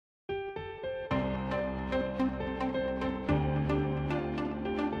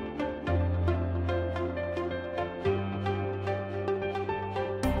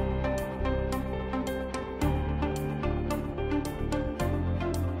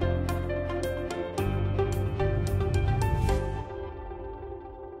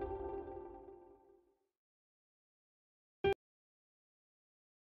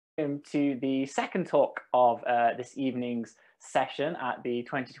To the second talk of this evening's session at the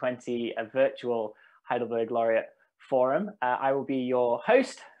 2020 Virtual Heidelberg Laureate Forum. I will be your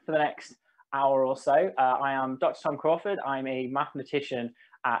host for the next hour or so. I am Dr. Tom Crawford. I'm a mathematician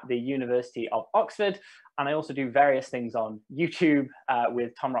at the University of Oxford, and I also do various things on YouTube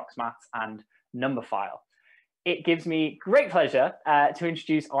with Tom Rocks Maths and Numberphile. It gives me great pleasure to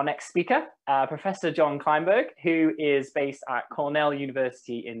introduce our next speaker, Professor John Kleinberg, who is based at Cornell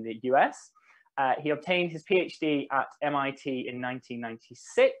University in the US. He obtained his PhD at MIT in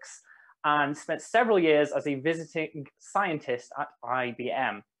 1996 and spent several years as a visiting scientist at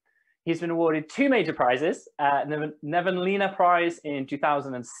IBM. He's been awarded 2 major prizes, the Nevanlina Prize in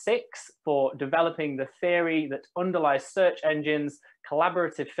 2006 for developing the theory that underlies search engines,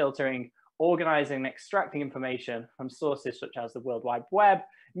 collaborative filtering, organizing and extracting information from sources such as the World Wide Web,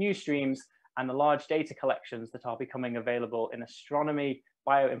 news streams, and the large data collections that are becoming available in astronomy,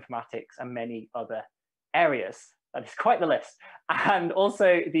 bioinformatics, and many other areas. That is quite the list. And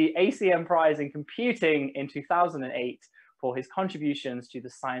also the ACM Prize in Computing in 2008 for his contributions to the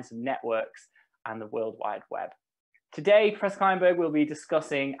science of networks and the World Wide Web. Today, Professor Kleinberg will be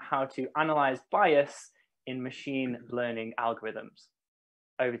discussing how to analyze bias in machine learning algorithms.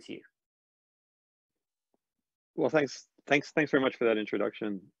 Over to you. Well, thanks very much for that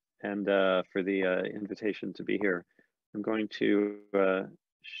introduction and for the invitation to be here. I'm going to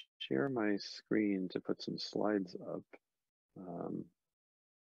share my screen to put some slides up.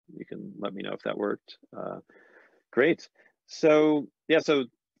 You can let me know if that worked. Great. So yeah,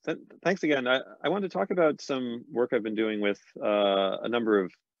 thanks again. I want to talk about some work I've been doing with a number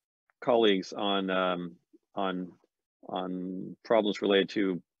of colleagues on problems related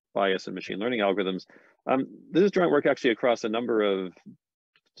to bias in machine learning algorithms. This is joint work actually across a number of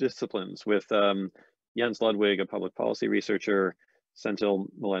disciplines with Jens Ludwig, a public policy researcher, Sendhil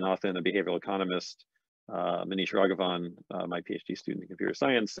Mullainathan, a behavioral economist, Manish Raghavan, my PhD student in computer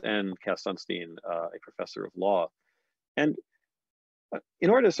science, and Cass Sunstein, a professor of law. And in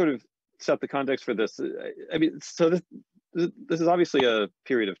order to sort of set the context for this, I mean, so this is obviously a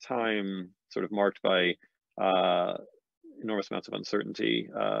period of time sort of marked by enormous amounts of uncertainty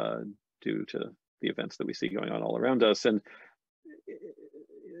due to the events that we see going on all around us, and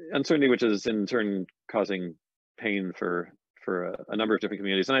uncertainty which is in turn causing pain for a number of different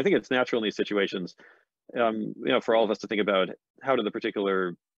communities. And I think it's natural in these situations, you know, for all of us to think about how do the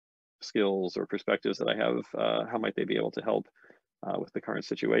particular skills or perspectives that I have, how might they be able to help with the current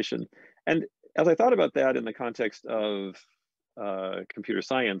situation. And as I thought about that in the context of computer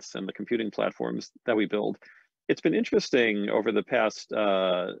science and the computing platforms that we build, it's been interesting over the past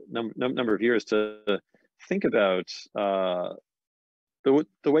number of years to think about the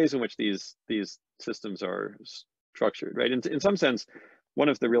ways in which these systems are structured, right? In some sense, one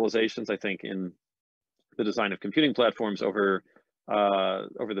of the realizations I think in the design of computing platforms over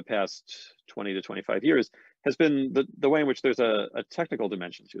the past 20 to 25 years has been the way in which there's a technical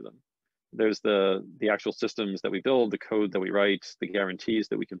dimension to them. There's the actual systems that we build, the code that we write, the guarantees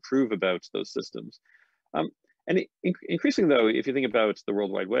that we can prove about those systems. And increasingly, though, if you think about the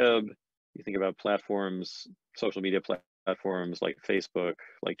World Wide Web, you think about platforms, social media platforms like Facebook,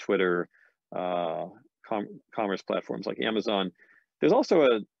 like Twitter, commerce platforms like Amazon, there's also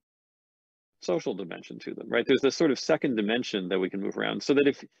a social dimension to them, right? There's this sort of second dimension that we can move around, so that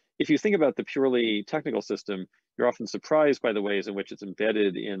if you think about the purely technical system, you're often surprised by the ways in which it's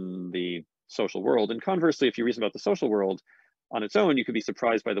embedded in the social world. And conversely, if you reason about the social world on its own, you could be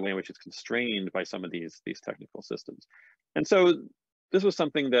surprised by the way in which it's constrained by some of these technical systems. And so this was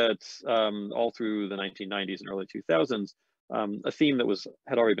something that all through the 1990s and early 2000s, a theme that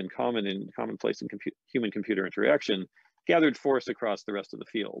had already been commonplace in human-computer interaction gathered force across the rest of the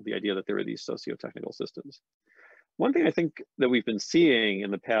field, the idea that there are these socio-technical systems. One thing I think that we've been seeing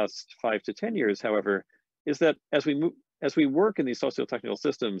in the past 5 to 10 years, however, is that as we work in these socio-technical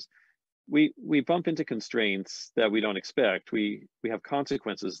systems, we bump into constraints that we don't expect. We have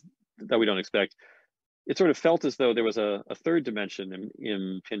consequences that we don't expect. It sort of felt as though there was a third dimension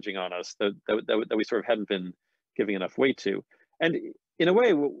impinging on us that we sort of hadn't been giving enough weight to. And in a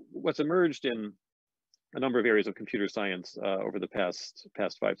way, what's emerged in a number of areas of computer science over the past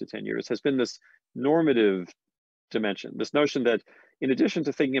 5 to 10 years has been this normative dimension, this notion that in addition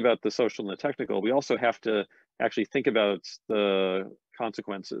to thinking about the social and the technical, we also have to actually think about the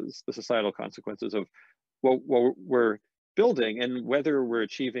consequences, the societal consequences of what we're building and whether we're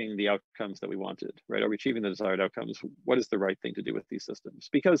achieving the outcomes that we wanted, right? Are we achieving the desired outcomes? What is the right thing to do with these systems?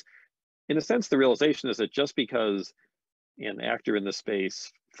 Because in a sense, the realization is that just because an actor in the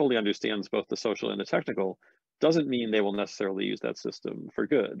space fully understands both the social and the technical doesn't mean they will necessarily use that system for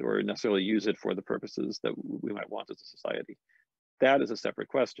good or necessarily use it for the purposes that we might want as a society. That is a separate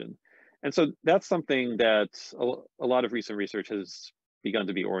question. And so that's something that a lot of recent research has begun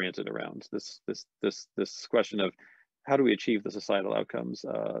to be oriented around, this question of how do we achieve the societal outcomes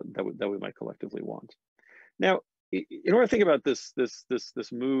that we might collectively want. Now, in order to think about this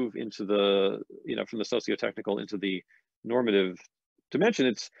move into the, from the socio-technical into the normative dimension,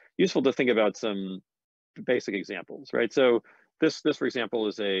 it's useful to think about some basic examples, right? So this for example,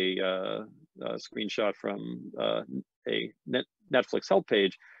 is a screenshot from a Netflix help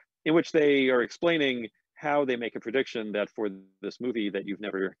page in which they are explaining how they make a prediction that for this movie that you've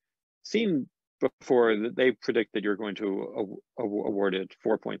never seen before, they predict that you're going to award it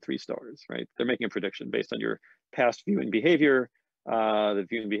 4.3 stars, right? They're making a prediction based on your past viewing behavior, the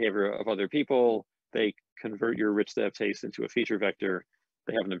viewing behavior of other people. They convert your rich set of taste into a feature vector.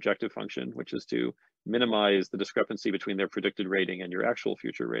 They have an objective function, which is to minimize the discrepancy between their predicted rating and your actual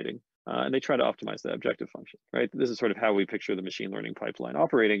future rating. And they try to optimize that objective function, right? This is sort of how we picture the machine learning pipeline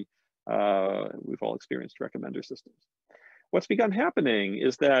operating. We've all experienced recommender systems. What's begun happening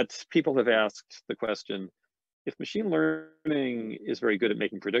is that people have asked the question, if machine learning is very good at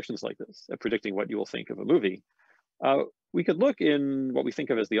making predictions like this, at predicting what you will think of a movie, we could look in what we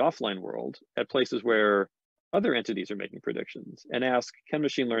think of as the offline world at places where other entities are making predictions and ask, can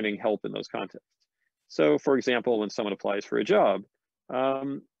machine learning help in those contexts? So for example, when someone applies for a job,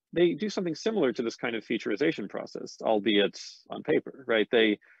 they do something similar to this kind of featurization process, albeit on paper, right?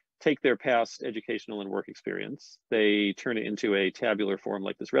 They take their past educational and work experience, they turn it into a tabular form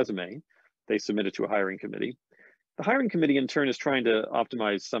like this resume, they submit it to a hiring committee. The hiring committee in turn is trying to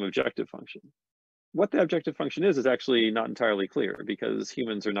optimize some objective function. What the objective function is actually not entirely clear because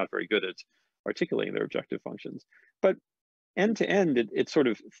humans are not very good at articulating their objective functions. But end to end, it sort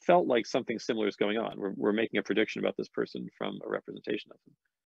of felt like something similar is going on. We're making a prediction about this person from a representation of them.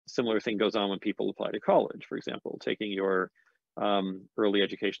 A similar thing goes on when people apply to college, for example, taking your early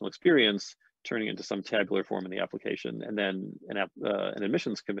educational experience, turning into some tabular form in the application, and then an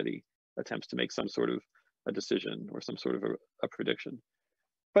admissions committee attempts to make some sort of a decision or some sort of a prediction.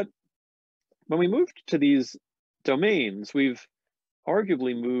 But when we moved to these domains, we've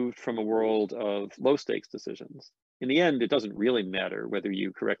arguably moved from a world of low stakes decisions. In the end, it doesn't really matter whether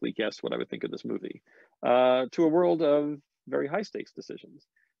you correctly guess what I would think of this movie, to a world of very high stakes decisions,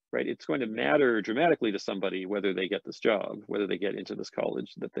 right? It's going to matter dramatically to somebody whether they get this job, whether they get into this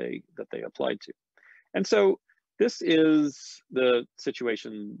college that they applied to. And so this is the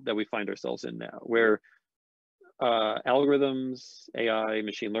situation that we find ourselves in now, where algorithms, AI,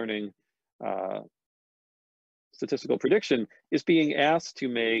 machine learning, statistical prediction is being asked to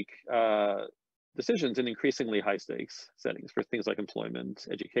make decisions in increasingly high stakes settings for things like employment,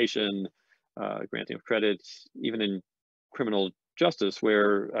 education, granting of credit, even in criminal justice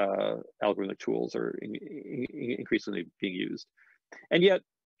where algorithmic tools are increasingly being used. And yet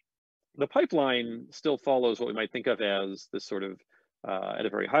the pipeline still follows what we might think of as this sort of, at a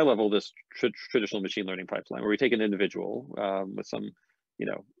very high level, this traditional machine learning pipeline, where we take an individual with some,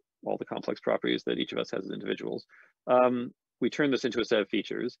 all the complex properties that each of us has as individuals. We turn this into a set of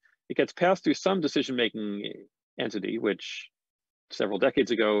features. It gets passed through some decision-making entity, which several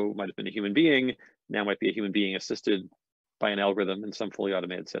decades ago might have been a human being, now might be a human being assisted by an algorithm. In some fully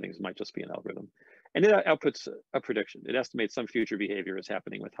automated settings, it might just be an algorithm. And it outputs a prediction. It estimates some future behavior is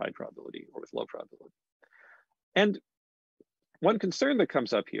happening with high probability or with low probability. And one concern that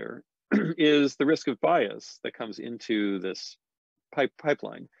comes up here is the risk of bias that comes into this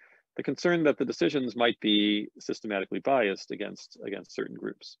pipeline. The concern that the decisions might be systematically biased against certain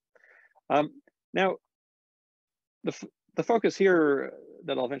groups. Now, the focus here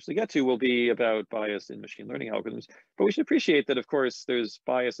that I'll eventually get to will be about bias in machine learning algorithms, but we should appreciate that, of course, there's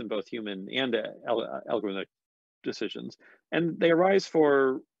bias in both human and algorithmic decisions, and they arise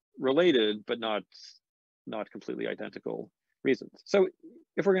for related but not completely identical reasons. So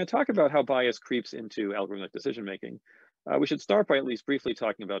if we're going to talk about how bias creeps into algorithmic decision making, we should start by at least briefly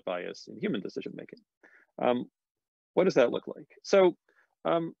talking about bias in human decision making. What does that look like? So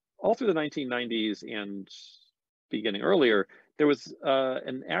all through the 1990s and beginning earlier, there was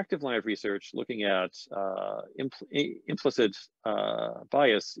an active line of research looking at implicit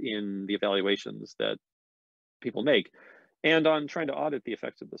bias in the evaluations that people make, and on trying to audit the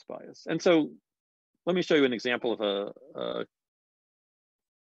effects of this bias. And so let me show you an example of a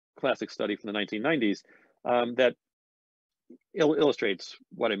classic study from the 1990s that illustrates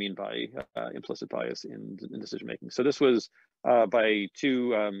what I mean by implicit bias in decision making. So this was by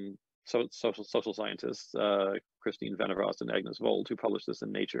two social scientists, Christine Van der Vos and Agnes Wold, who published this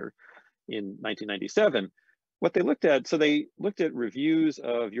in Nature in 1997. what they looked at, so they looked at reviews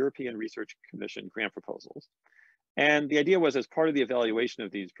of European Research Commission grant proposals. And the idea was, as part of the evaluation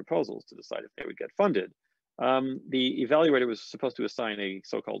of these proposals to decide if they would get funded, the evaluator was supposed to assign a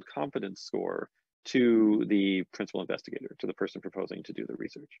so-called competence score to the principal investigator, to the person proposing to do the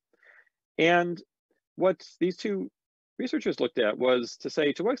research. And what these two researchers looked at was to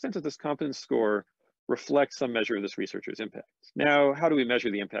say, to what extent does this competence score reflect some measure of this researcher's impact? Now, how do we measure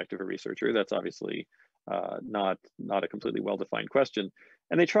the impact of a researcher? That's obviously not a completely well-defined question.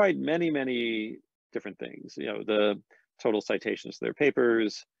 And they tried many different things. You know, the total citations to their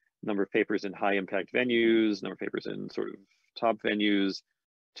papers, number of papers in high impact venues, number of papers in sort of top venues,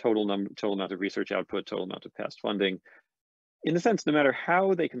 total amount of research output, total amount of past funding. In a sense, no matter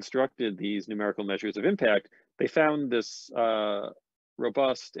how they constructed these numerical measures of impact, they found this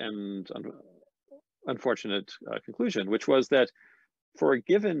robust and unfortunate conclusion, which was that for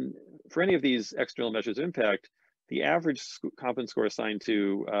any of these external measures of impact, the average competence score assigned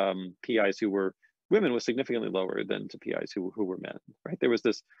to PIs who were women was significantly lower than to PIs who were men, right? There was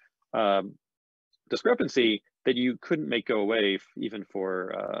this discrepancy that you couldn't make go away even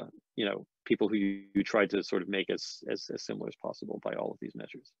for you know, people who you tried to sort of make as similar as possible by all of these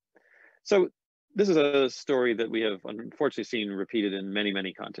measures. So this is a story that we have unfortunately seen repeated in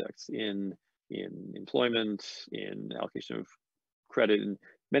many contexts, in employment, in allocation of credit, in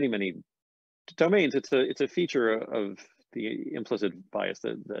many domains. It's a feature of the implicit bias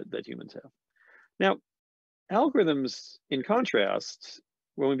that humans have. Now, algorithms, in contrast,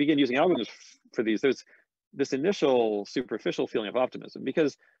 when we begin using algorithms for these, there's this initial superficial feeling of optimism,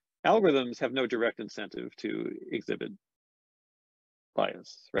 because algorithms have no direct incentive to exhibit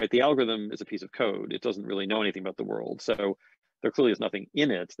bias, right? The algorithm is a piece of code. It doesn't really know anything about the world. So there clearly is nothing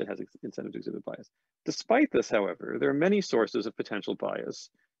in it that has incentive to exhibit bias. Despite this, however, there are many sources of potential bias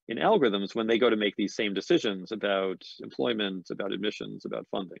in algorithms when they go to make these same decisions about employment, about admissions, about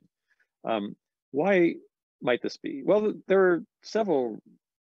funding. Why might this be? Well, there are several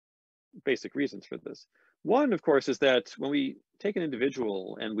basic reasons for this. One, of course, is that when we take an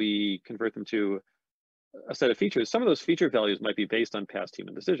individual and we convert them to a set of features, some of those feature values might be based on past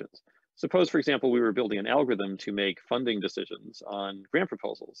human decisions. Suppose, for example, we were building an algorithm to make funding decisions on grant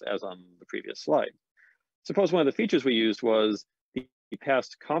proposals, as on the previous slide. Suppose one of the features we used was the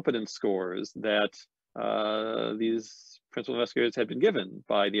past competence scores that these principal investigators had been given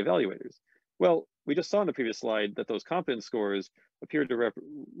by the evaluators. Well, we just saw in the previous slide that those competence scores appear to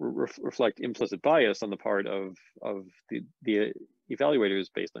reflect implicit bias on the part of the evaluators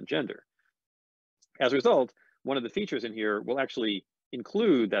based on gender. As a result, one of the features in here will actually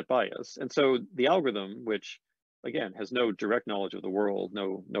include that bias. And so the algorithm, which again has no direct knowledge of the world,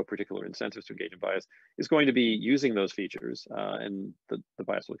 no particular incentives to engage in bias, is going to be using those features, and the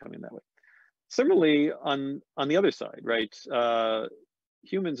bias will come in that way. Similarly, on the other side, right?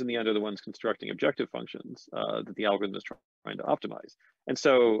 Humans in the end are the ones constructing objective functions that the algorithm is trying to optimize. And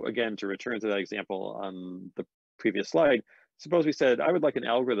so again, to return to that example on the previous slide, suppose we said, I would like an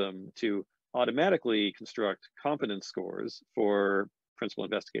algorithm to automatically construct competence scores for principal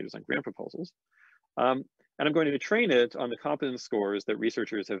investigators on grant proposals. And I'm going to train it on the competence scores that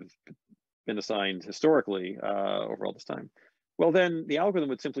researchers have been assigned historically over all this time. Well, then the algorithm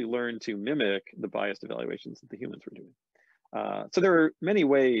would simply learn to mimic the biased evaluations that the humans were doing. So there are many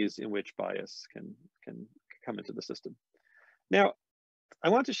ways in which bias can come into the system. Now, I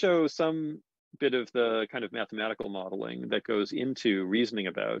want to show some bit of the kind of mathematical modeling that goes into reasoning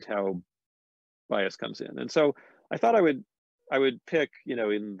about how bias comes in. And so I thought I would pick, you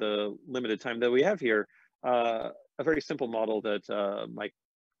know, in the limited time that we have here, a very simple model that my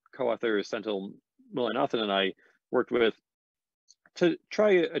co-author Sendhil Mullainathan and I worked with to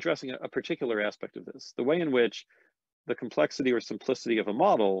try addressing a particular aspect of this, the way in which the complexity or simplicity of a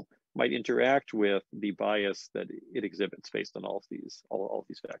model might interact with the bias that it exhibits based on all of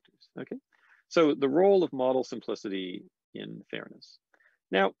these factors. Okay, so the role of model simplicity in fairness.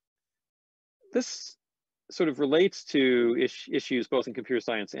 Now, this sort of relates to issues both in computer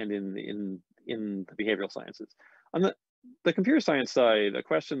science and in the behavioral sciences. On the computer science side, a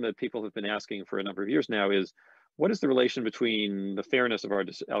question that people have been asking for a number of years now is, what is the relation between the fairness of our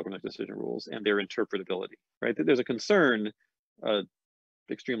algorithmic decision rules and their interpretability, right? There's a concern,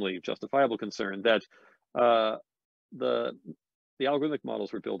 extremely justifiable concern, that the algorithmic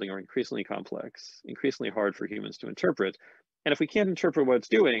models we're building are increasingly complex, increasingly hard for humans to interpret. And if we can't interpret what it's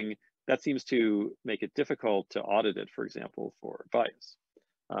doing, that seems to make it difficult to audit it, for example, for bias.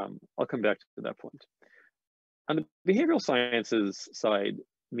 I'll come back to that point. On the behavioral sciences side,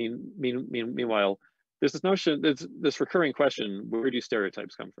 meanwhile, there's this notion, there's this recurring question, where do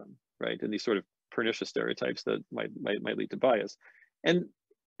stereotypes come from, right? And these sort of pernicious stereotypes that might lead to bias. And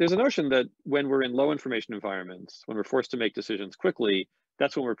there's a notion that when we're in low information environments, when we're forced to make decisions quickly,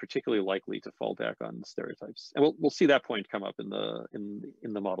 that's when we're particularly likely to fall back on stereotypes. And we'll see that point come up in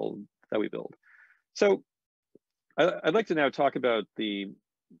the model that we build. So I'd like to now talk about the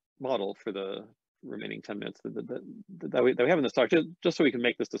model for the remaining 10 minutes that we have in this talk, just so we can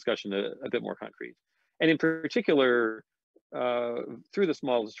make this discussion a bit more concrete. And in particular, through this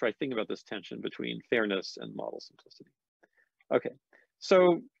model, to try thinking about this tension between fairness and model simplicity. Okay,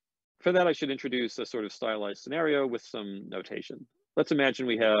 so for that, I should introduce a sort of stylized scenario with some notation. Let's imagine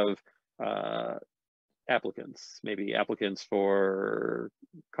we have applicants, maybe applicants for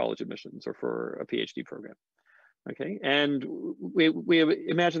college admissions or for a PhD program. Okay, and we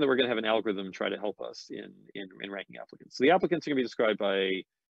imagine that we're going to have an algorithm try to help us in ranking applicants. So the applicants are going to be described by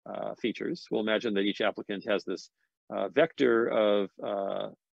features. We'll imagine that each applicant has this vector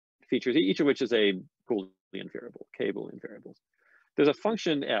of features, each of which is a Boolean variable, k Boolean variables. There's a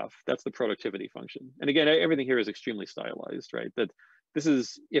function f, that's the productivity function. And again, everything here is extremely stylized, right? That this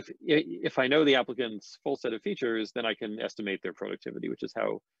is, if I know the applicant's full set of features, then I can estimate their productivity, which is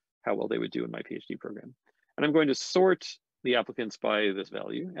how well they would do in my PhD program. And I'm going to sort the applicants by this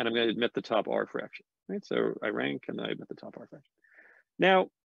value, and I'm going to admit the top R fraction, right? So I rank and then I admit the top R fraction. Now,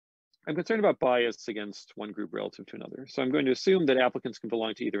 I'm concerned about bias against one group relative to another. So I'm going to assume that applicants can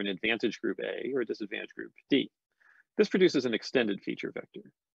belong to either an advantage group A or a disadvantage group D. This produces an extended feature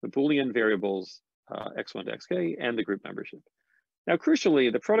vector, the Boolean variables x1 to xk and the group membership. Now,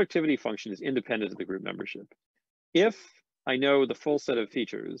 crucially, the productivity function is independent of the group membership. If I know the full set of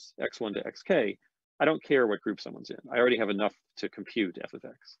features, x1 to xk, I don't care what group someone's in. I already have enough to compute f of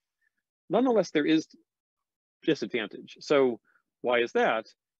x. Nonetheless, there is disadvantage. So why is that?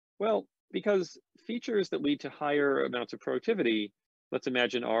 Well, because features that lead to higher amounts of productivity, let's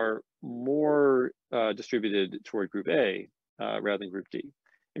imagine, are more distributed toward group A rather than group D.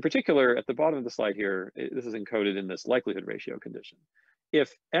 In particular, at the bottom of the slide here, this is encoded in this likelihood ratio condition.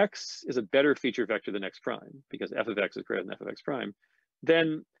 If x is a better feature vector than x prime, because f of x is greater than f of x prime,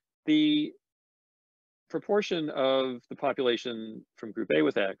 then the proportion of the population from group A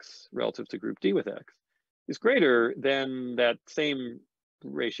with x relative to group D with x is greater than that same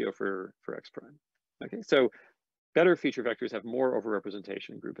ratio for x prime. Okay, so better feature vectors have more overrepresentation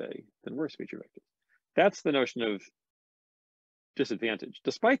in group A than worse feature vectors. That's the notion of disadvantage,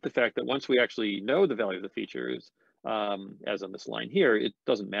 despite the fact that once we actually know the value of the features, as on this line here, it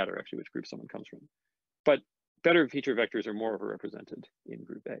doesn't matter actually which group someone comes from. But better feature vectors are more overrepresented in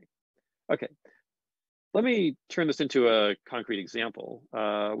group A. Okay, let me turn this into a concrete example,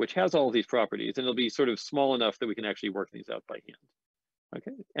 which has all of these properties, and it'll be sort of small enough that we can actually work these out by hand.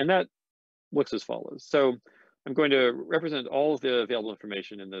 Okay, and that looks as follows. So I'm going to represent all of the available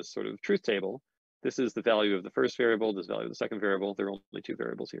information in this sort of truth table. This is the value of the first variable, this is the value of the second variable. There are only two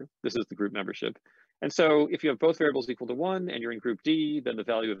variables here. This is the group membership. And so if you have both variables equal to 1 and you're in group D, then the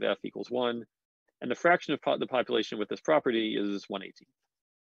value of f equals 1. And the fraction of the population with this property is 1/18.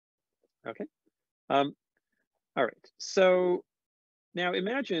 Okay. All right. So now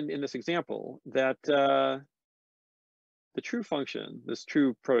imagine in this example that the true function, this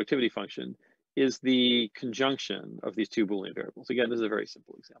true productivity function, is the conjunction of these two Boolean variables. Again, this is a very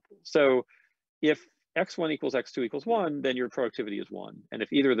simple example. So if x1 equals x2 equals 1, then your productivity is 1. And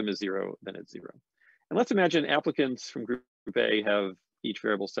if either of them is 0, then it's 0. And let's imagine applicants from group A have each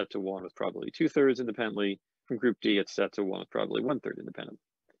variable set to 1 with probability 2/3 independently. From group D, it's set to 1 with probability 1/3 independently.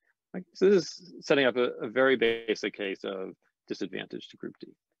 Right? So this is setting up a very basic case of disadvantage to group D,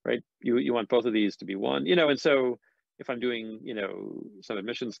 right? You want both of these to be 1, and so if I'm doing, some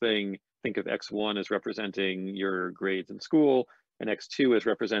admissions thing, think of x1 as representing your grades in school, and x2 as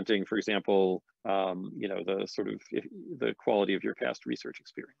representing, for example, the sort of the quality of your past research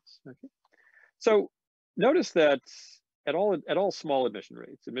experience. Okay, so notice that at all small admission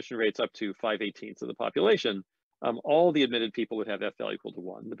rates up to 5/18 of the population, all the admitted people would have f value equal to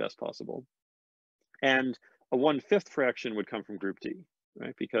 1, the best possible, and a 1/5 fraction would come from group D,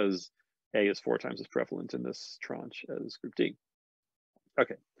 right? Because A is 4 times as prevalent in this tranche as group D.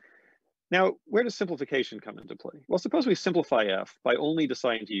 Okay. Now, where does simplification come into play? Well, suppose we simplify f by only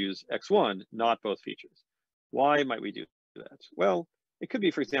deciding to use x1, not both features. Why might we do that? Well, it could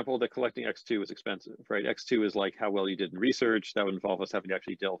be, for example, that collecting x2 is expensive, right? x2 is like how well you did in research. That would involve us having to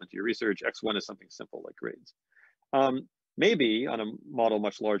actually delve into your research. x1 is something simple like grades. Maybe on a model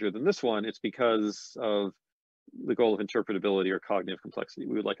much larger than this one, it's because of the goal of interpretability or cognitive complexity.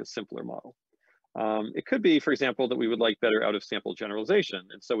 We would like a simpler model. It could be, for example, that we would like better out-of-sample generalization.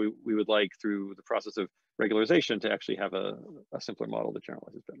 And so we would like, through the process of regularization, to actually have a simpler model that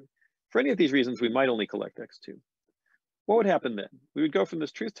generalizes better. for any of these reasons, we might only collect x2. What would happen then? We would go from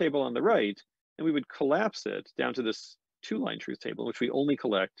this truth table on the right, and we would collapse it down to this 2-line truth table, in which we only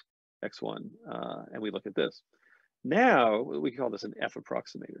collect x1, and we look at this. Now, we call this an F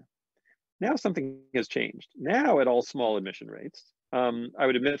approximator. Now something has changed. Now at all small admission rates, I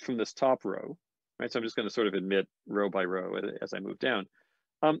would admit from this top row, right? So I'm just going to sort of admit row by row as I move down.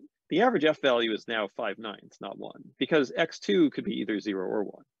 The average F value is now 5/9, not 1, because x2 could be either 0 or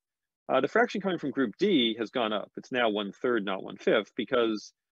 1. The fraction coming from group D has gone up. It's now 1/3, not 1/5,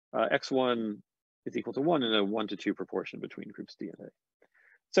 because x1 is equal to 1 in a 1-to-2 proportion between groups D and A.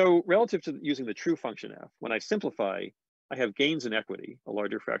 So relative to using the true function F, when I simplify, I have gains in equity, a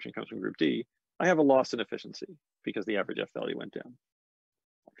larger fraction comes from group D. I have a loss in efficiency because the average F value went down.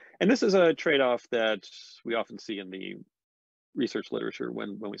 And this is a trade-off that we often see in the research literature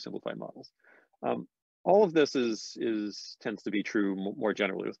when we simplify models. All of this tends to be true more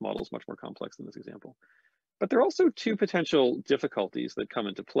generally with models much more complex than this example. But there are also two potential difficulties that come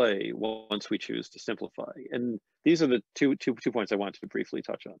into play once we choose to simplify. And these are the two points I wanted to briefly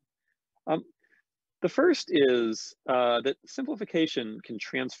touch on. The first is that simplification can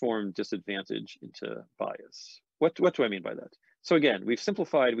transform disadvantage into bias. What do I mean by that? So again, we've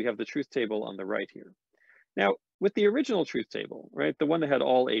simplified, we have the truth table on the right here. Now, with the original truth table, right, the one that had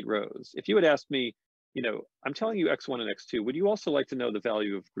all 8 rows, if you had asked me, I'm telling you x1 and x2, would you also like to know the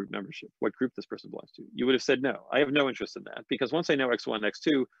value of group membership, what group this person belongs to? You would have said, no, I have no interest in that, because once I know x1 and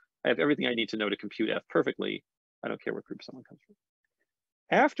x2, I have everything I need to know to compute F perfectly. I don't care what group someone comes from.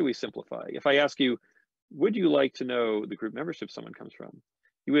 After we simplify, if I ask you, would you like to know the group membership someone comes from?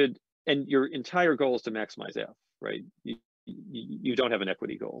 You would, and your entire goal is to maximize F, right? You don't have an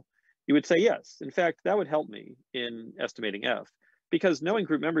equity goal. You would say yes. In fact, that would help me in estimating F, because knowing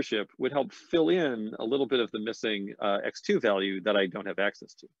group membership would help fill in a little bit of the missing x2 value that I don't have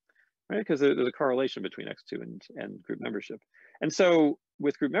access to, right? Because there's a correlation between x2 and group membership. And so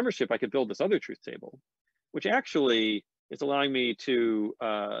with group membership, I could build this other truth table, which actually is allowing me to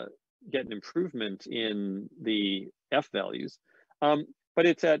get an improvement in the F values. But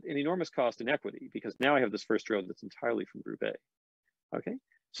it's at an enormous cost in equity, because now I have this first row that's entirely from group A, okay?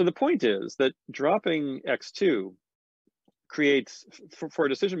 So the point is that dropping x2 creates, for a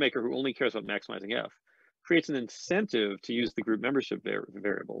decision maker who only cares about maximizing F, creates an incentive to use the group membership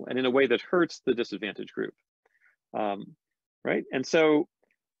variable, and in a way that hurts the disadvantaged group, right? And so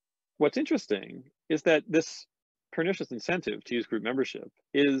what's interesting is that this pernicious incentive to use group membership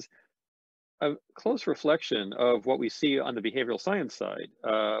is a close reflection of what we see on the behavioral science side,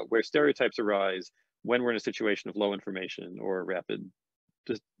 where stereotypes arise when we're in a situation of low information or rapid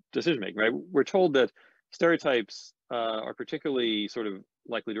decision making, right? We're told that stereotypes are particularly sort of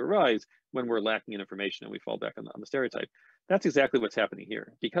likely to arise when we're lacking in information and we fall back on the stereotype. That's exactly what's happening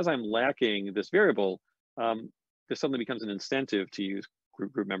here. Because I'm lacking this variable, there suddenly becomes an incentive to use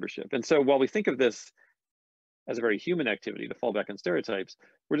group membership. And so while we think of this as a very human activity to fall back on stereotypes,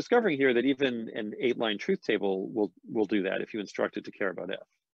 we're discovering here that even an 8-line truth table will do that if you instruct it to care about F.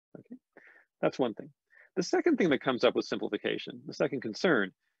 Okay, that's one thing. The second thing that comes up with simplification, the second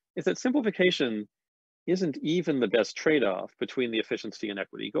concern, is that simplification isn't even the best trade-off between the efficiency and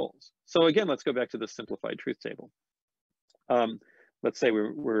equity goals. So again, let's go back to the simplified truth table. Let's say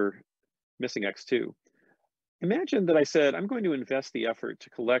we're missing x2. Imagine that I said, I'm going to invest the effort to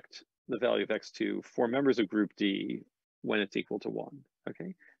collect the value of x2 for members of group D when it's equal to 1,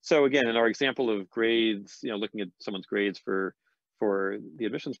 okay? So again, in our example of grades, looking at someone's grades for the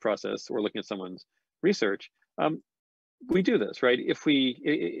admissions process, or looking at someone's research, we do this, right? If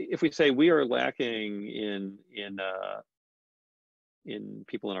we say we are lacking in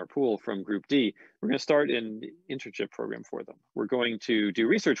people in our pool from group D, we're going to start an internship program for them. We're going to do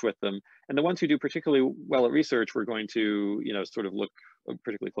research with them, and the ones who do particularly well at research, we're going to sort of look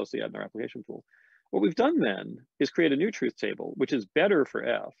particularly closely at in our application pool. What we've done then is create a new truth table, which is better for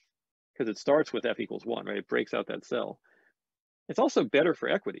F, because it starts with F equals 1, right? It breaks out that cell. It's also better for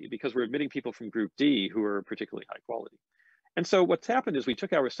equity, because we're admitting people from group D who are particularly high quality. And so what's happened is we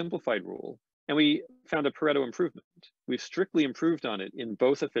took our simplified rule and we found a Pareto improvement. We've strictly improved on it in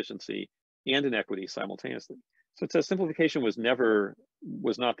both efficiency and in equity simultaneously. So it says simplification was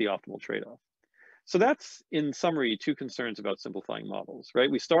not the optimal trade-off. So that's, in summary, two concerns about simplifying models, right?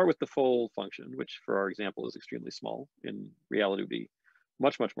 We start with the full function, which for our example is extremely small. In reality, would be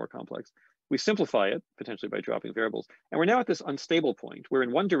much, much more complex. We simplify it, potentially by dropping variables. And we're now at this unstable point where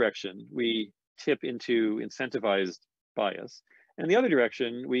in one direction, we tip into incentivized bias. And in the other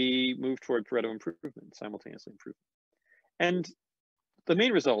direction, we move toward Pareto improvement, simultaneously improvement. And the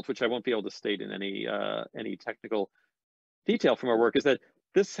main result, which I won't be able to state in any technical detail from our work, is that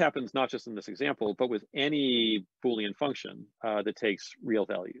this happens not just in this example, but with any Boolean function that takes real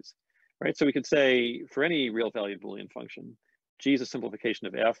values, right? So we could say for any real valued Boolean function, G is a simplification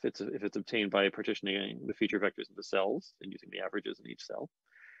of F if it's obtained by partitioning the feature vectors into cells and using the averages in each cell.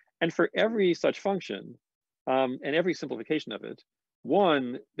 And for every such function and every simplification of it,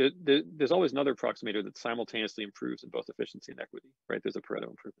 one, there's always another approximator that simultaneously improves in both efficiency and equity, right? There's a Pareto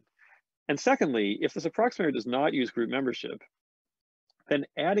improvement. And secondly, if this approximator does not use group membership, then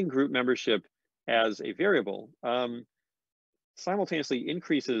adding group membership as a variable simultaneously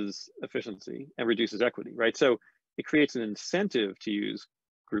increases efficiency and reduces equity, right? So it creates an incentive to use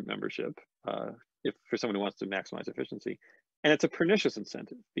group membership if for someone who wants to maximize efficiency. And it's a pernicious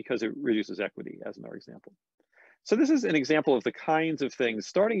incentive because it reduces equity, as in our example. So this is an example of the kinds of things,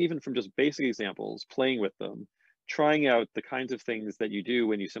 starting even from just basic examples, playing with them, trying out the kinds of things that you do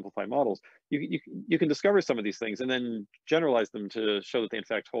when you simplify models. You can discover some of these things and then generalize them to show that they in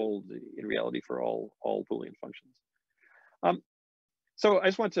fact hold in reality for all Boolean functions. So I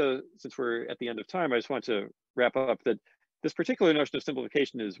just want to, since we're at the end of time, I just want to wrap up that this particular notion of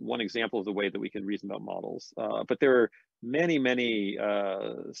simplification is one example of the way that we can reason about models. But there are many, many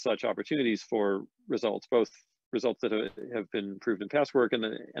such opportunities for results, both results that have been proved in past work and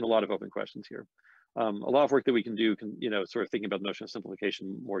a lot of open questions here. A lot of work that we can do, sort of thinking about the notion of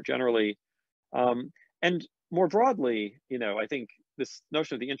simplification more generally. And more broadly, I think this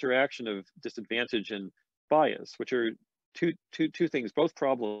notion of the interaction of disadvantage and bias, which are two things, both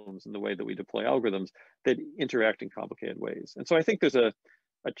problems in the way that we deploy algorithms that interact in complicated ways. And so I think there's a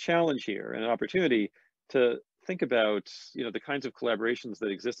challenge here and an opportunity to think about the kinds of collaborations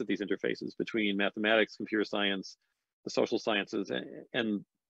that exist at these interfaces between mathematics, computer science, the social sciences, and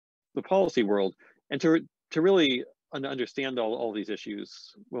the policy world, and to really understand all these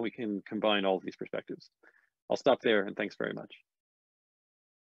issues when we can combine all of these perspectives. I'll stop there, and thanks very much.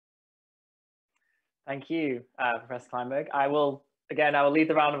 Thank you, Professor Kleinberg. I will lead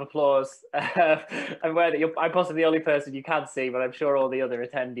the round of applause. I'm aware that I'm possibly the only person you can see, but I'm sure all the other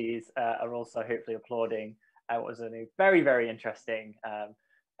attendees are also hopefully applauding. It was a very, very interesting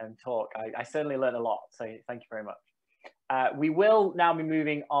talk. I certainly learned a lot, so thank you very much. We will now be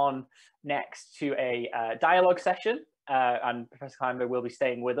moving on next to a dialogue session, and Professor Kleinberg will be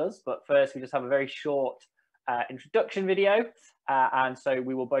staying with us. But first, we just have a very short introduction video, and so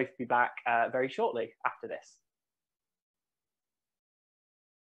we will both be back very shortly after this.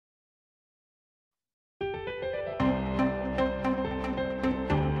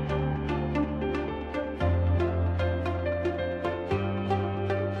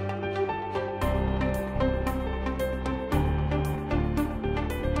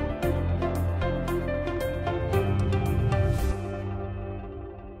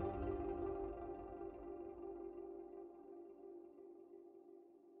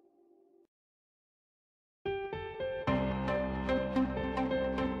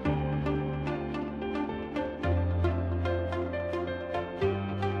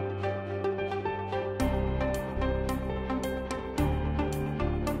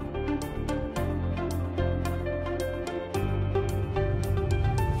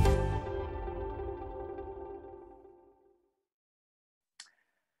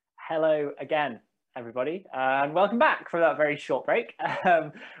 Hello again, everybody, and welcome back from that very short break.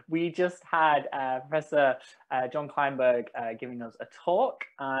 We just had Professor John Kleinberg giving us a talk,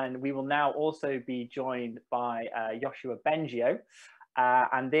 and we will now also be joined by Yoshua Bengio,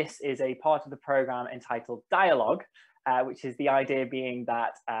 and this is a part of the program entitled Dialogue, which is the idea being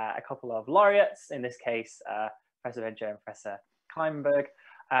that a couple of laureates, in this case Professor Bengio and Professor Kleinberg,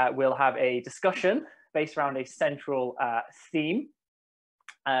 will have a discussion based around a central theme.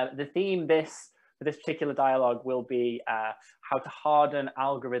 The theme for this particular dialogue will be how to harden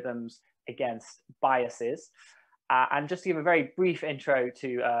algorithms against biases. And just to give a very brief intro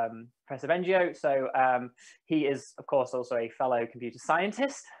to Professor Bengio, so he is, of course, also a fellow computer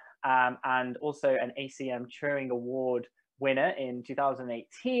scientist and also an ACM Turing Award winner in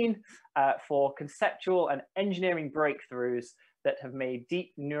 2018 for conceptual and engineering breakthroughs that have made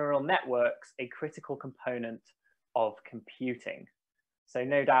deep neural networks a critical component of computing. So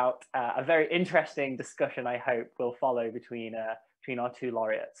no doubt a very interesting discussion, I hope, will follow between our two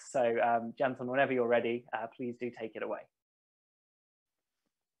laureates. So gentlemen, whenever you're ready, please do take it away.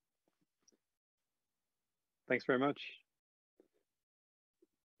 Thanks very much.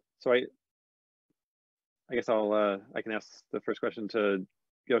 So I guess I can ask the first question to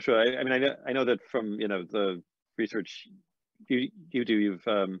Yoshua. I mean, I know that from the research you do, you've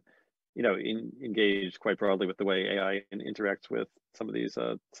engaged quite broadly with the way AI interacts with some of these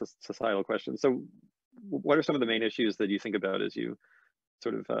societal questions. So what are some of the main issues that you think about as you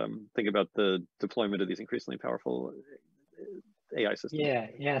sort of think about the deployment of these increasingly powerful AI systems?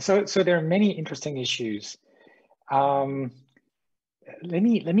 Yeah. So there are many interesting issues. Let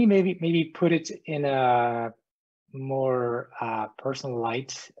me maybe put it in a more personal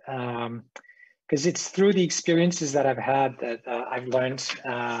light, because it's through the experiences that I've had that I've learned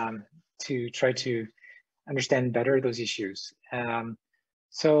to try to understand better those issues.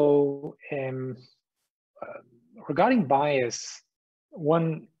 Regarding bias,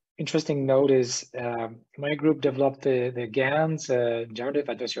 one interesting note is my group developed the GANs, generative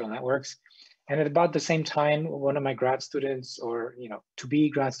adversarial networks, and at about the same time, one of my grad students, or to-be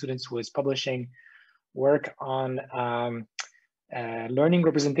grad students, was publishing work on learning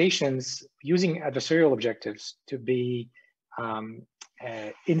representations using adversarial objectives to be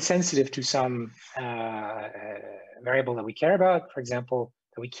insensitive to some variable that we care about. For example,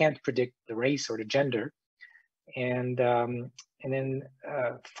 that we can't predict the race or the gender. And then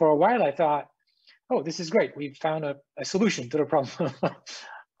for a while I thought, oh, this is great. We've found a solution to the problem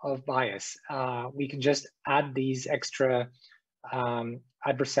of bias. We can just add these extra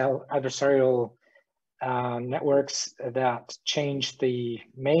adversarial networks that change the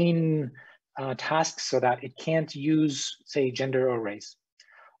main tasks so that it can't use, say, gender or race.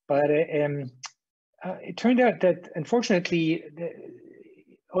 But it turned out that, unfortunately,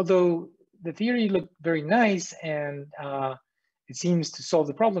 although the theory looked very nice and it seems to solve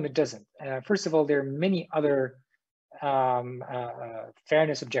the problem, it doesn't. First of all, there are many other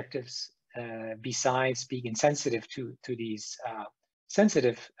fairness objectives besides being insensitive to these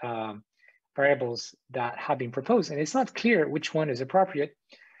sensitive variables that have been proposed, and it's not clear which one is appropriate.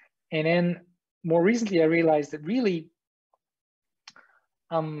 And then more recently, I realized that really,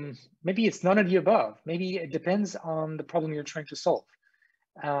 maybe it's none of the above. Maybe it depends on the problem you're trying to solve.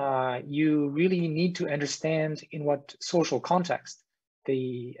 You really need to understand in what social context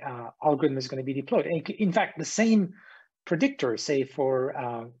the algorithm is going to be deployed. And in fact, the same predictor, say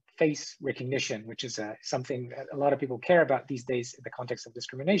for face recognition, which is something that a lot of people care about these days in the context of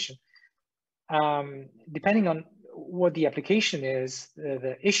discrimination, depending on what the application is,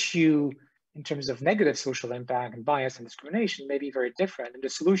 the issue in terms of negative social impact and bias and discrimination may be very different, and the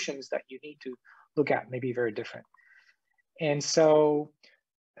solutions that you need to look at may be very different. And so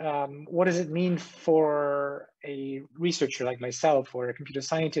what does it mean for a researcher like myself or a computer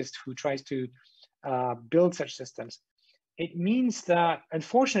scientist who tries to build such systems? It means that,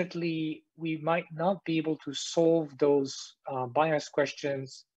 unfortunately, we might not be able to solve those bias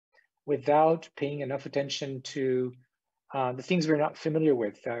questions without paying enough attention to the things we're not familiar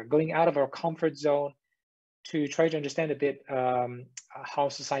with, going out of our comfort zone to try to understand a bit how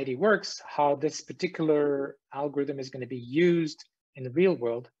society works, how this particular algorithm is going to be used in the real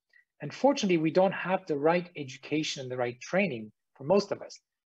world. Unfortunately, we don't have the right education and the right training for most of us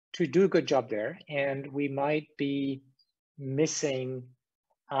to do a good job there, and we might be missing,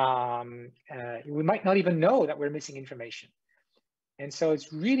 we might not even know that we're missing information. And so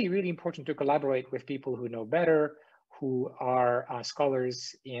it's really, really important to collaborate with people who know better, who are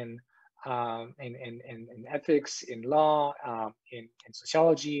scholars in ethics, in law, in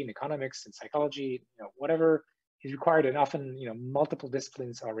sociology, in economics, in psychology, whatever is required. And often, multiple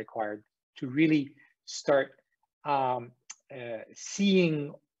disciplines are required to really start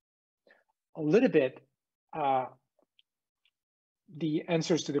seeing a little bit the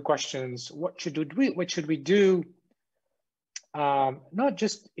answers to the questions: what should we do? Not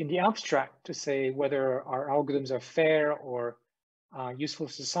just in the abstract to say whether our algorithms are fair or useful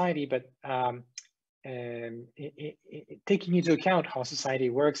for society, but taking into account how society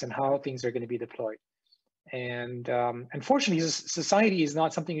works and how things are going to be deployed. And unfortunately, society is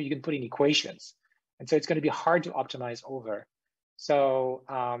not something you can put in equations. And so it's going to be hard to optimize over. So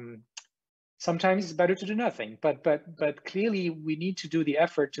sometimes it's better to do nothing, but clearly we need to do the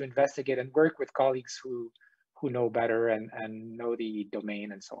effort to investigate and work with colleagues who know better and know the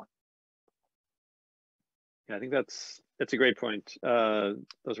domain and so on. Yeah, I think that's a great point.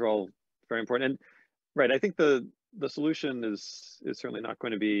 Those are all very important. And right, I think the solution is certainly not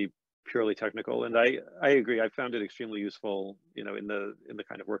going to be purely technical. And I agree. I found it extremely useful, in the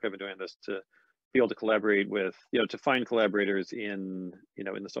kind of work I've been doing on this, to be able to collaborate with, to find collaborators in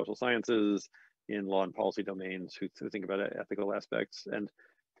the social sciences, in law and policy domains who think about ethical aspects. And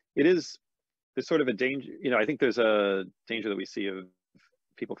there's sort of a danger, I think there's a danger that we see of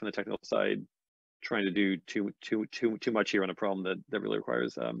people from the technical side trying to do too much here on a problem that really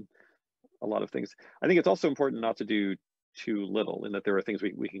requires a lot of things. I think it's also important not to do too little, in that there are things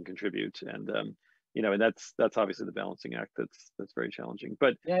we can contribute, and and that's obviously the balancing act that's very challenging.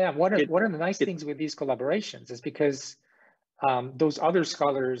 But yeah, one of the nice things with these collaborations is because those other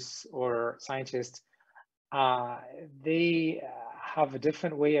scholars or scientists, they have a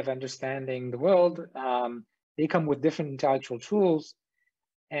different way of understanding the world. They come with different intellectual tools.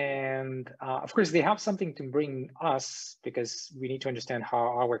 And of course, they have something to bring us because we need to understand how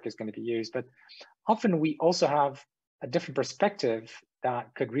our work is going to be used. But often we also have a different perspective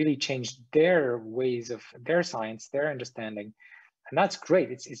that could really change their ways of their science, their understanding. And that's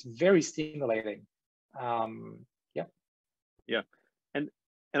great. It's very stimulating. Yeah. Yeah. And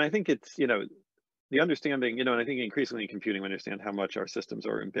I think it's, you know, the understanding, you know, and I think increasingly in computing, we understand how much our systems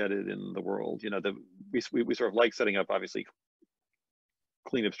are embedded in the world. You know, we sort of like setting up, obviously,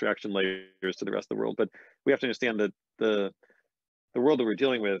 clean abstraction layers to the rest of the world, but we have to understand that the world that we're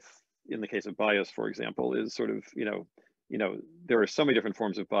dealing with, in the case of bias, for example, is sort of, you know, there are so many different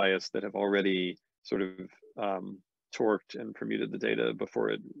forms of bias that have already sort of torqued and permuted the data before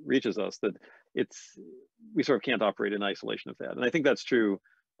it reaches us, that we sort of can't operate in isolation of that. And I think that's true,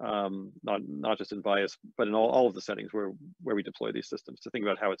 not just in bias, but in all of the settings where we deploy these systems, to think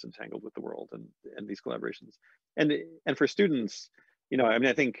about how it's entangled with the world and these collaborations. And for students, you know, I mean,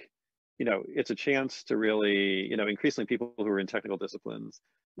 I think, you know, it's a chance to really, you know, increasingly people who are in technical disciplines,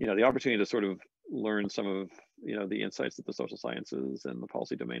 you know, the opportunity to sort of learn some of, you know, the insights that the social sciences and the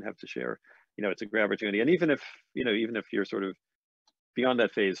policy domain have to share. You know, it's a great opportunity. And even if, you know, even if you're sort of beyond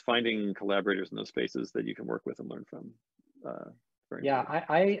that phase, finding collaborators in those spaces that you can work with and learn from. Yeah,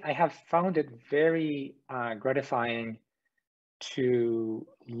 I have found it very gratifying to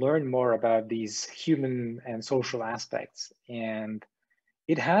learn more about these human and social aspects. And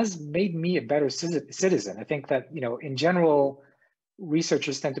it has made me a better citizen. I think that, you know, in general,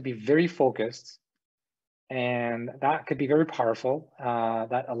 researchers tend to be very focused, and that could be very powerful.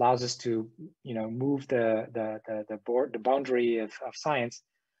 That allows us to, you know, move the boundary of science.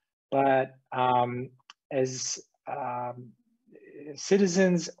 But as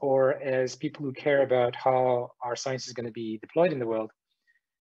citizens, or as people who care about how our science is going to be deployed in the world,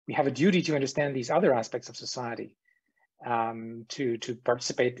 we have a duty to understand these other aspects of society, to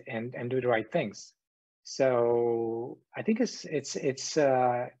participate and do the right things. So I think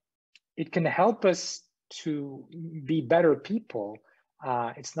it can help us to be better people.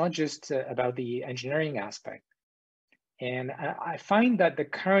 It's not just about the engineering aspect. And I find that the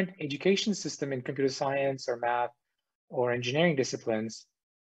current education system in computer science or math or engineering disciplines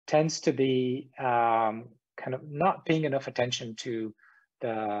tends to be kind of not paying enough attention to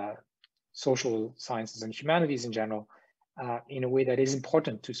the social sciences and humanities in general, in a way that is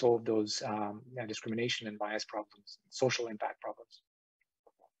important to solve those discrimination and bias problems, social impact problems.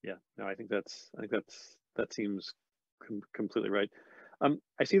 Yeah, no, I think that seems completely right.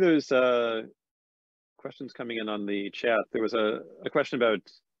 I see there's questions coming in on the chat. There was a question about,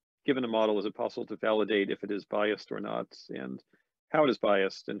 given a model, is it possible to validate if it is biased or not, and how it is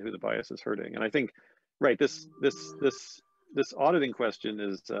biased, and who the bias is hurting? And I think, right, this auditing question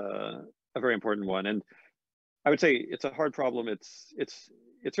is a very important one, and I would say it's a hard problem. It's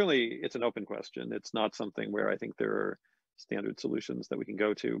certainly, it's an open question. It's not something where I think there are standard solutions that we can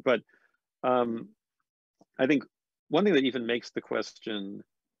go to. But I think one thing that even makes the question,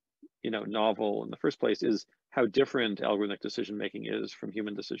 you know, novel in the first place is how different algorithmic decision making is from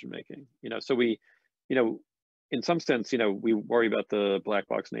human decision making. You know, so we, you know, in some sense, you know, we worry about the black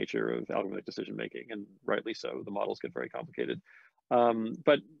box nature of algorithmic decision making, and rightly so. The models get very complicated.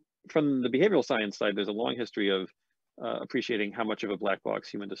 But from the behavioral science side, there's a long history of appreciating how much of a black box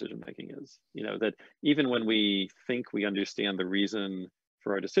human decision making is. You know, that even when we think we understand the reason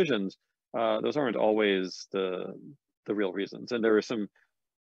for our decisions, those aren't always the real reasons. And there are some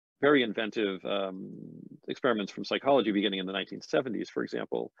very inventive experiments from psychology beginning in the 1970s, for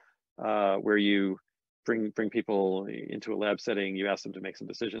example, where you bring people into a lab setting, you ask them to make some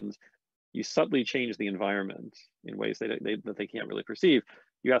decisions, you subtly change the environment in ways that they can't really perceive.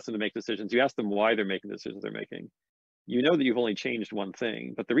 You ask them to make decisions, you ask them why they're making the decisions they're making. You know that you've only changed one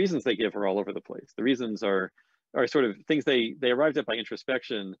thing, but the reasons they give are all over the place. The reasons are sort of things they arrived at by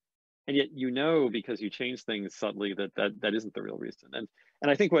introspection, and yet, you know, because you change things subtly, that isn't the real reason. And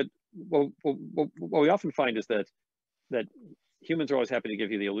I think what we often find is that humans are always happy to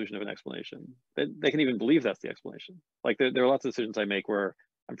give you the illusion of an explanation. They can even believe that's the explanation. Like there are lots of decisions I make where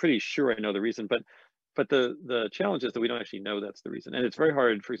I'm pretty sure I know the reason, but the challenge is that we don't actually know that's the reason. And it's very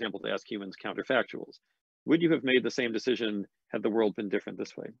hard, for example, to ask humans counterfactuals. Would you have made the same decision had the world been different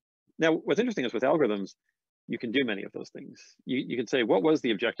this way? Now, what's interesting is with algorithms, you can do many of those things. You can say, what was the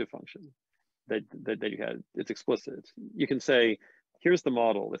objective function that you had? It's explicit. You can say, here's the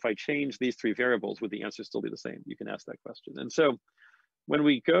model. If I change these three variables, would the answer still be the same? You can ask that question. And so when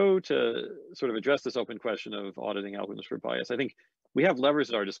we go to sort of address this open question of auditing algorithms for bias, I think we have levers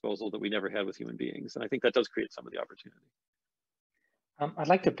at our disposal that we never had with human beings. And I think that does create some of the opportunity. I'd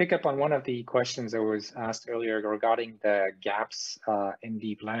like to pick up on one of the questions that was asked earlier regarding the gaps in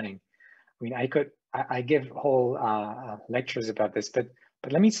deep learning. I mean, I give whole lectures about this, but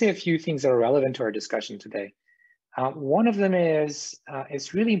let me say a few things that are relevant to our discussion today. One of them is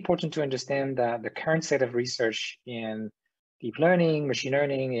it's really important to understand that the current set of research in deep learning, machine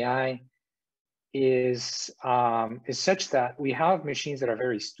learning, AI is such that we have machines that are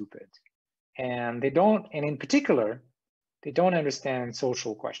very stupid, and in particular, they don't understand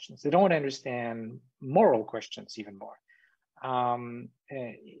social questions. They don't understand moral questions even more.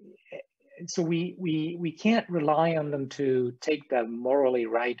 So we can't rely on them to take the morally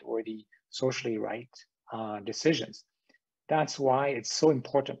right or the socially right decisions. That's why it's so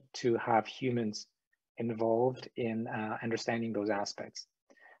important to have humans involved in understanding those aspects.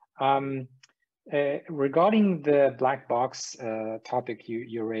 Regarding the black box topic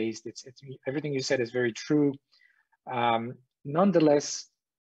you raised, it's everything you said is very true. Nonetheless,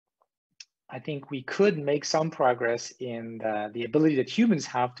 I think we could make some progress in the ability that humans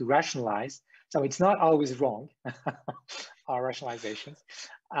have to rationalize. So it's not always wrong, our rationalizations.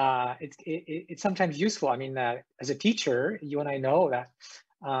 It's sometimes useful. I mean, as a teacher, you and I know that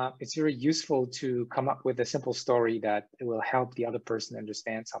it's very useful to come up with a simple story that will help the other person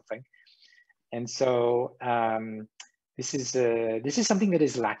understand something. And so this is something that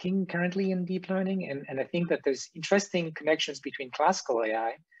is lacking currently in deep learning. And I think that there's interesting connections between classical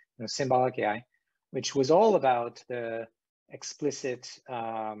AI, symbolic AI, which was all about the explicit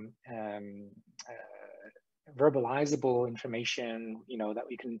verbalizable information, that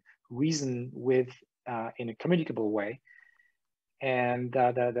we can reason with in a communicable way. And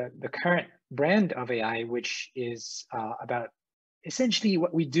the current brand of AI, which is about essentially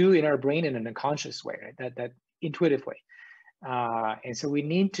what we do in our brain in an unconscious way, right? That intuitive way. And so we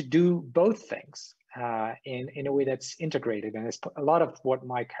need to do both things in a way that's integrated. And it's a lot of what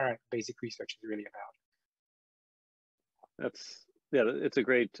my current basic research is really about. It's a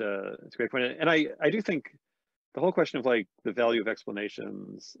great point. And I do think the whole question of like the value of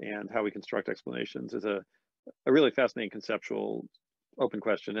explanations and how we construct explanations is a really fascinating conceptual open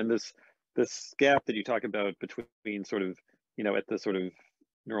question. And this gap that you talk about between sort of, at the sort of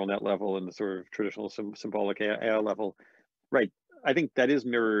neural net level and the sort of traditional symbolic AI level, right? I think that is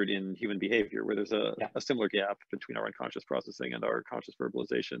mirrored in human behavior, where there's a similar gap between our unconscious processing and our conscious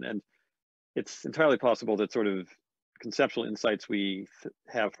verbalization. And it's entirely possible that sort of conceptual insights we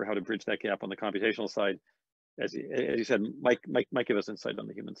have for how to bridge that gap on the computational side, as you said, might give us insight on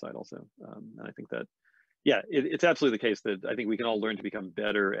the human side also. And I think that, it's absolutely the case that I think we can all learn to become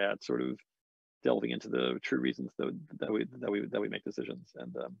better at sort of delving into the true reasons that we make decisions,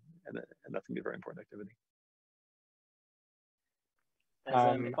 and that's gonna be a very important activity.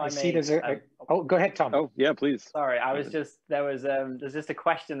 I see there's oh, go ahead, Tom. Oh yeah, please. Sorry, there's just a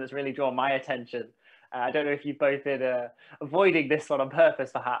question that's really drawn my attention. I don't know if you both been avoiding this one on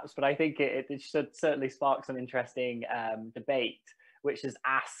purpose, perhaps, but I think it should certainly spark some interesting debate, which is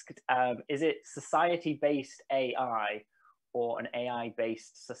asked, is it society-based AI or an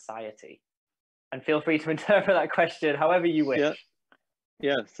AI-based society? And feel free to interpret that question however you wish.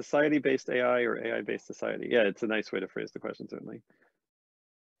 Yeah, society-based AI or AI-based society. Yeah, it's a nice way to phrase the question, certainly.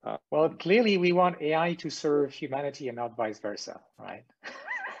 Well, clearly we want AI to serve humanity and not vice versa, right?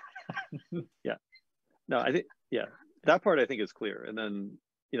 Yeah. No, I think, that part I think is clear. And then,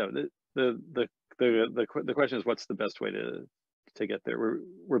 the question is, what's the best way to get there?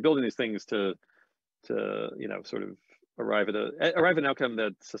 We're building these things to sort of arrive at an outcome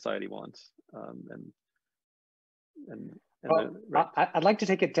that society wants. Right. I'd like to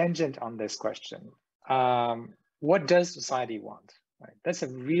take a tangent on this question. What does society want? Right? That's a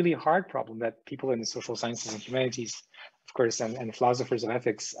really hard problem that people in the social sciences and humanities, of course, and philosophers of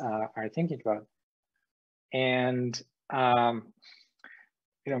ethics are thinking about. And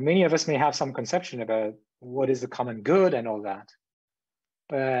many of us may have some conception about what is the common good and all that,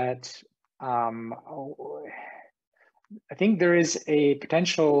 but I think there is a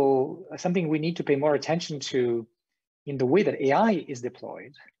potential, something we need to pay more attention to in the way that AI is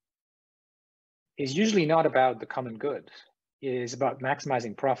deployed is usually not about the common good. It is about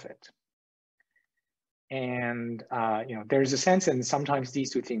maximizing profit. And there's a sense, and sometimes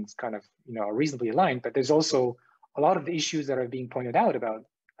these two things kind of are reasonably aligned, but there's also a lot of the issues that are being pointed out about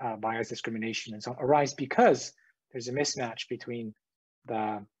bias, discrimination, and so on arise because there's a mismatch between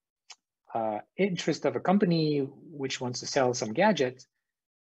the interest of a company which wants to sell some gadget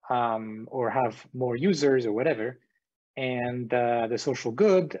or have more users or whatever, and the social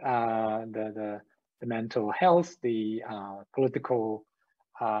good, the mental health, the political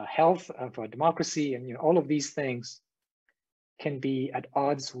health of a democracy, and all of these things can be at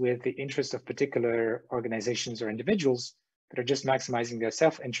odds with the interests of particular organizations or individuals that are just maximizing their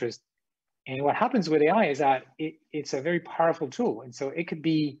self-interest. And what happens with AI is that it's a very powerful tool, and so it could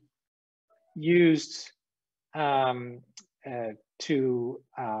be used to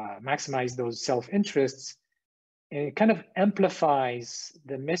maximize those self-interests, and it kind of amplifies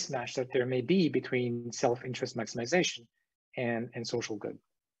the mismatch that there may be between self-interest maximization and social good.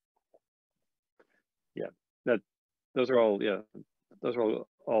 Yeah, those are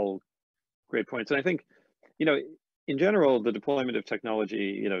all great points. And I think, in general, the deployment of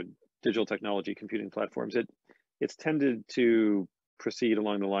technology, digital technology, computing platforms, it's tended to proceed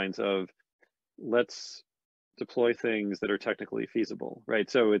along the lines of, let's deploy things that are technically feasible, right?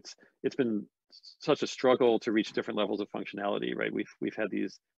 So it's been such a struggle to reach different levels of functionality, right? We've had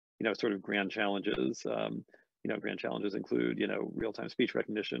these, sort of grand challenges. Grand challenges include, real-time speech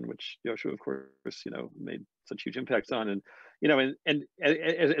recognition, which Yoshua, of course, made such huge impacts on. And, and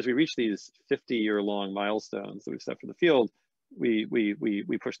as we reach these 50-year-long milestones that we've set for the field, we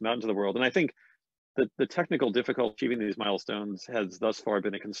push them out into the world. And I think that the technical difficulty achieving these milestones has thus far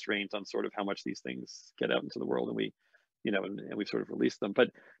been a constraint on sort of how much these things get out into the world, and we've sort of released them.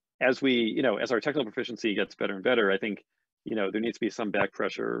 But as as our technical proficiency gets better and better, I think, there needs to be some back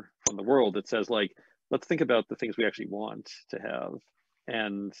pressure from the world that says, like, let's think about the things we actually want to have,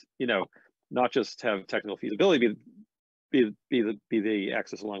 and not just have technical feasibility be the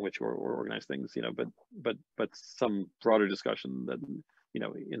axis along which we're organize things, but some broader discussion that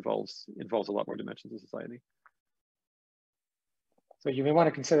involves a lot more dimensions of society. So you may want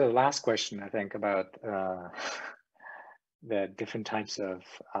to consider the last question, I think, about the different types of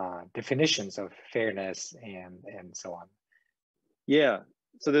definitions of fairness and so on. Yeah.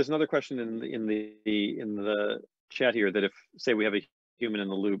 So there's another question in the chat here, that if, say, we have a human in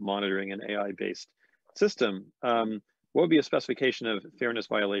the loop monitoring an AI-based system, what would be a specification of fairness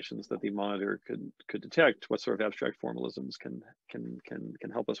violations that the monitor could detect? What sort of abstract formalisms can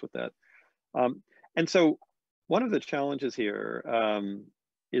help us with that? And so one of the challenges here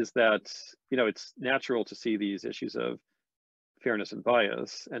is that it's natural to see these issues of fairness and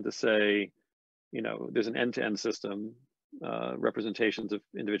bias, and to say, there's an end-to-end system. Representations of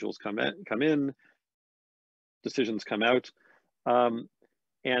individuals come in, decisions come out,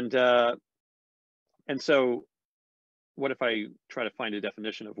 and so what if I try to find a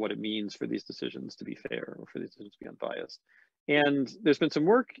definition of what it means for these decisions to be fair, or for these decisions to be unbiased? And there's been some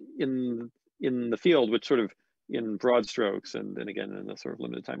work in the field, which sort of, in broad strokes, and again, in the sort of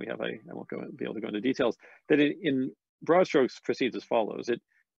limited time we have, I won't be able to go into details, that in broad strokes proceeds as follows.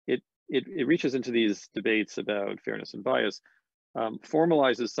 It reaches into these debates about fairness and bias,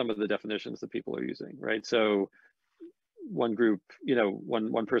 formalizes some of the definitions that people are using, right? So one group,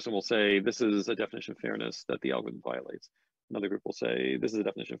 one person will say, this is a definition of fairness that the algorithm violates. Another group will say, this is a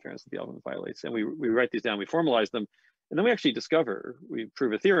definition of fairness that the algorithm violates. And we write these down, we formalize them, and then we actually we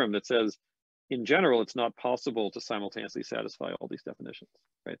prove a theorem that says, in general, it's not possible to simultaneously satisfy all these definitions,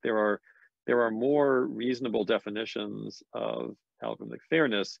 right? There are more reasonable definitions of algorithmic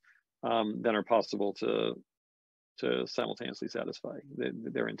fairness than are possible to simultaneously satisfy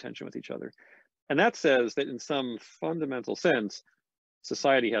their intention with each other. And that says that in some fundamental sense,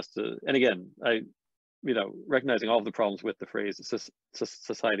 society has to, and again, recognizing all of the problems with the phrase,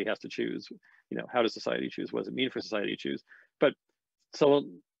 society has to choose, how does society choose? What does it mean for society to choose? But so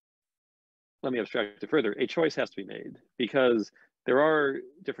let me abstract it further. A choice has to be made, because there are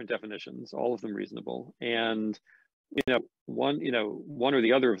different definitions, all of them reasonable, and one or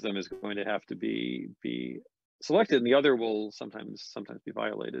the other of them is going to have to be selected, and the other will sometimes be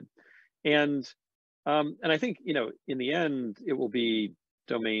violated. And I think in the end it will be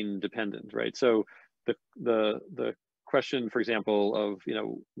domain dependent, right? So the question, for example, of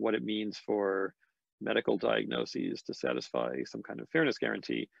what it means for medical diagnoses to satisfy some kind of fairness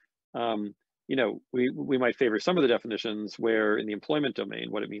guarantee, we might favor some of the definitions, where in the employment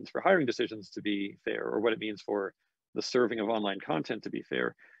domain, what it means for hiring decisions to be fair, or what it means for the serving of online content to be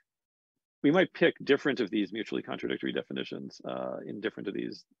fair, we might pick different of these mutually contradictory definitions in different of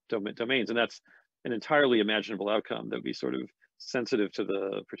these domains. And that's an entirely imaginable outcome that would be sort of sensitive to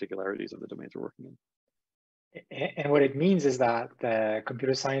the particularities of the domains we're working in. And what it means is that the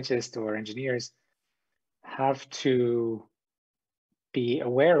computer scientists or engineers have to be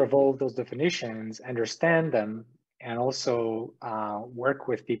aware of all of those definitions, understand them, and also work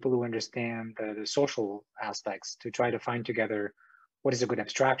with people who understand the social aspects to try to find together what is a good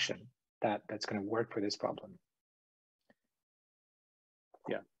abstraction that's going to work for this problem.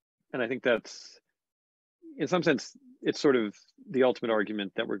 I think that's, in some sense, it's sort of the ultimate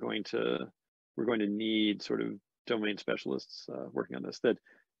argument that we're going to need sort of domain specialists working on this. That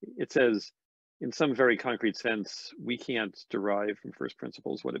it says, in some very concrete sense, we can't derive from first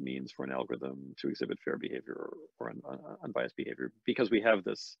principles what it means for an algorithm to exhibit fair behavior or unbiased behavior, because we have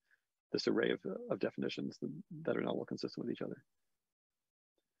this array of definitions that are not well consistent with each other.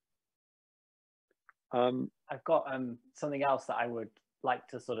 I've got something else that I would like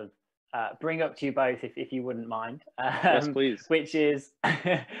to sort of bring up to you both, if you wouldn't mind. Yes, please. Which is,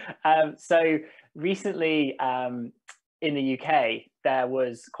 so recently in the UK, there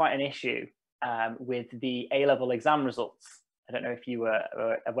was quite an issue with the A-level exam results. I don't know if you were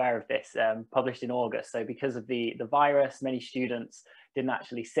aware of this, published in August. So because of the virus, many students didn't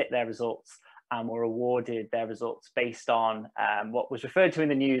actually sit their results and were awarded their results based on what was referred to in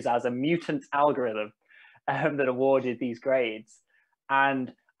the news as a mutant algorithm that awarded these grades.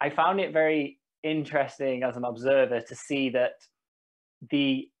 And I found it very interesting as an observer to see that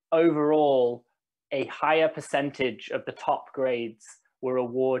the overall, a higher percentage of the top grades were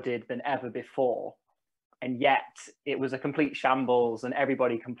awarded than ever before. And yet it was a complete shambles and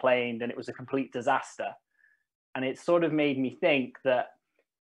everybody complained and it was a complete disaster. And it sort of made me think that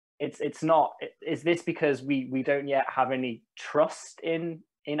it's not, is this because we don't yet have any trust in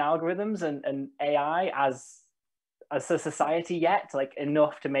algorithms and AI as a society yet, like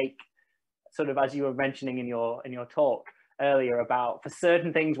enough to make, sort of, as you were mentioning in your talk earlier, about for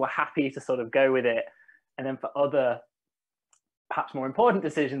certain things we're happy to sort of go with it, and then for other perhaps more important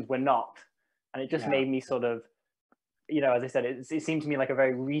decisions we're not. And it just made me sort of, you know, as I said, it seemed to me like a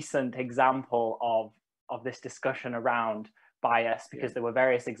very recent example of this discussion around bias, because there were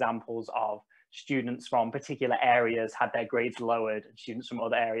various examples of students from particular areas had their grades lowered and students from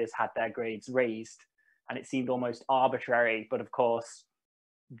other areas had their grades raised. And it seemed almost arbitrary, but of course,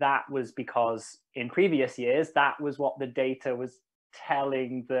 that was because in previous years, that was what the data was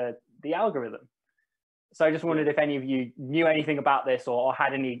telling the algorithm. So I just wondered if any of you knew anything about this or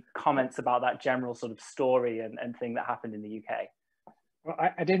had any comments about that general sort of story and thing that happened in the UK. Well,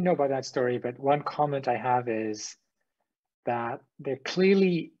 I didn't know about that story, but one comment I have is that there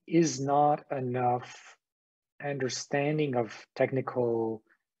clearly is not enough understanding of technical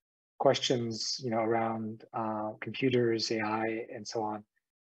questions, you know, around computers, AI, and so on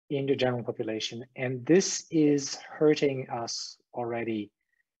in the general population. And this is hurting us already.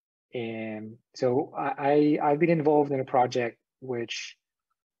 And so I've been involved in a project which,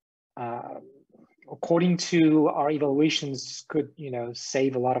 according to our evaluations, could, you know,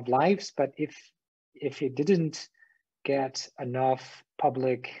 save a lot of lives. But if it didn't get enough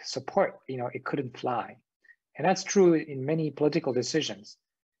public support, you know, it couldn't fly. And that's true in many political decisions.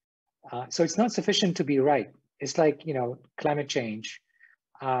 So it's not sufficient to be right. It's like, you know, climate change.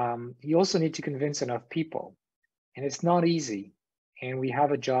 You also need to convince enough people, and it's not easy. And we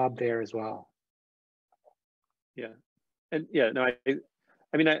have a job there as well. Yeah, and yeah, no,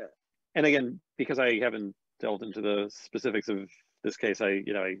 I mean, and again, because I haven't delved into the specifics of this case, I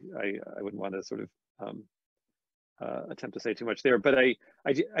wouldn't want to sort of attempt to say too much there. But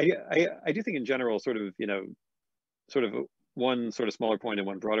I do think in general, sort of, you know, sort of one sort of smaller point and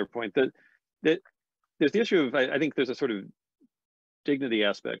one broader point, that there's the issue of, I think there's a sort of dignity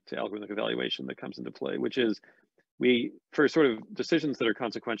aspect to algorithmic evaluation that comes into play, which is for sort of decisions that are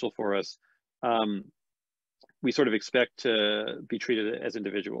consequential for us, we sort of expect to be treated as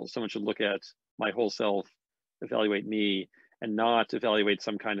individuals. Someone should look at my whole self, evaluate me, and not evaluate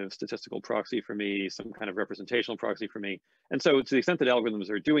some kind of statistical proxy for me, some kind of representational proxy for me. And so to the extent that algorithms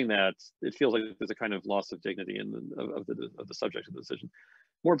are doing that, it feels like there's a kind of loss of dignity of the subject of the decision.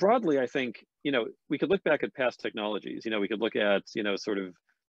 More broadly, I think, you know, we could look back at past technologies. You know, we could look at, you know, sort of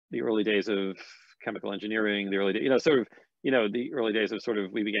the early days of chemical engineering, the early, the early days of sort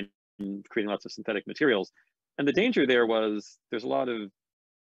of, we began creating lots of synthetic materials. And the danger there was there's a lot of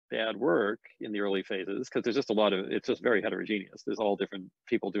bad work in the early phases because there's just a lot of, it's just very heterogeneous. There's all different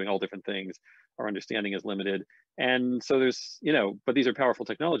people doing all different things. Our understanding is limited. And so there's, you know, but these are powerful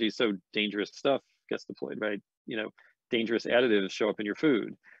technologies. So dangerous stuff gets deployed, right? You know, dangerous additives show up in your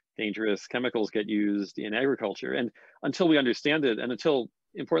food. Dangerous chemicals get used in agriculture. And until we understand it, and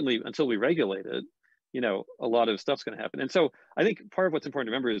importantly, until we regulate it, you know, a lot of stuff's going to happen. And so I think part of what's important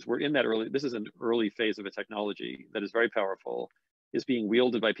to remember is we're in that this is an early phase of a technology that is very powerful, is being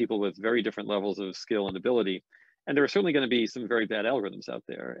wielded by people with very different levels of skill and ability. And there are certainly going to be some very bad algorithms out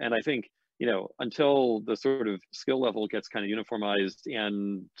there. And I think, you know, until the sort of skill level gets kind of uniformized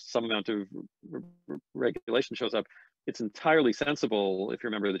and some amount of regulation shows up, it's entirely sensible, if you're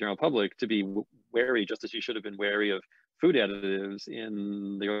a member of the general public, to be wary, just as you should have been wary of food additives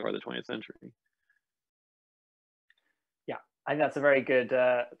in the early part of the 20th century. Yeah, I think that's a very good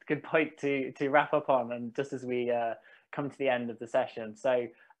good point to wrap up on, and just as we come to the end of the session. So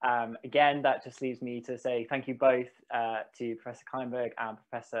again, that just leaves me to say thank you both to Professor Kleinberg and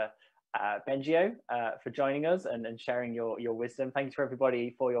Professor Bengio for joining us and sharing your wisdom. Thank you to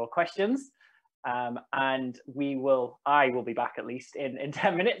everybody for your questions. And I will be back at least in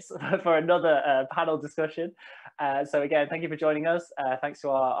 10 minutes for another panel discussion. So again, thank you for joining us. Thanks to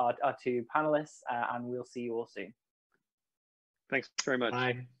our two panelists, and we'll see you all soon. Thanks very much.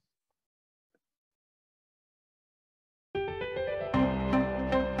 Bye.